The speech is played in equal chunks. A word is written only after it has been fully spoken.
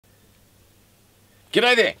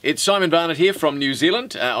G'day there, it's Simon Barnett here from New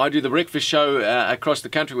Zealand. I do the breakfast show across the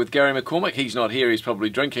country with Gary McCormick. He's not here, he's probably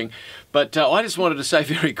drinking. But I just wanted to say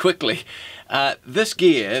very quickly, this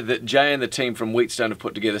gear that Jay and the team from Wheatstone have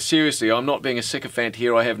put together, seriously, I'm not being a sycophant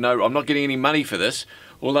here. I'm not getting any money for this,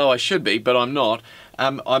 although I should be, but I'm not.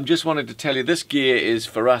 I'm just wanted to tell you this gear is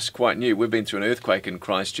for us quite new. We've been through an earthquake in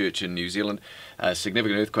Christchurch in New Zealand, a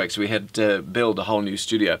significant earthquake, so we had to build a whole new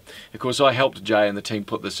studio. Of course, I helped Jay and the team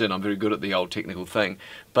put this in. I'm very good at the old technical thing,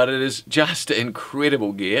 but it is just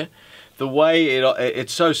incredible gear. The way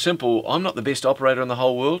it's so simple. I'm not the best operator in the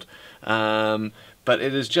whole world, but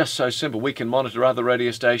it is just so simple. We can monitor other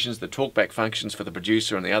radio stations. The talkback functions for the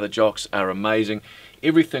producer and the other jocks are amazing.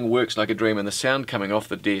 Everything works like a dream, and the sound coming off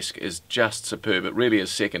the desk is just superb. It really is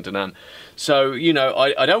second to none. So, you know,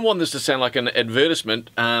 I don't want this to sound like an advertisement.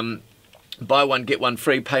 Buy one, get one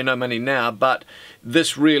free, pay no money now, but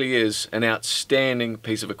this really is an outstanding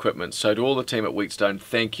piece of equipment. So to all the team at Wheatstone,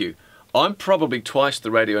 thank you. I'm probably twice the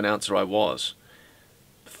radio announcer I was.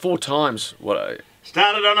 4 times what I...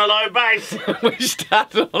 Started on a low base. We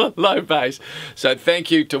started on a low base. So thank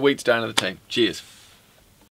you to Wheatstone and the team. Cheers.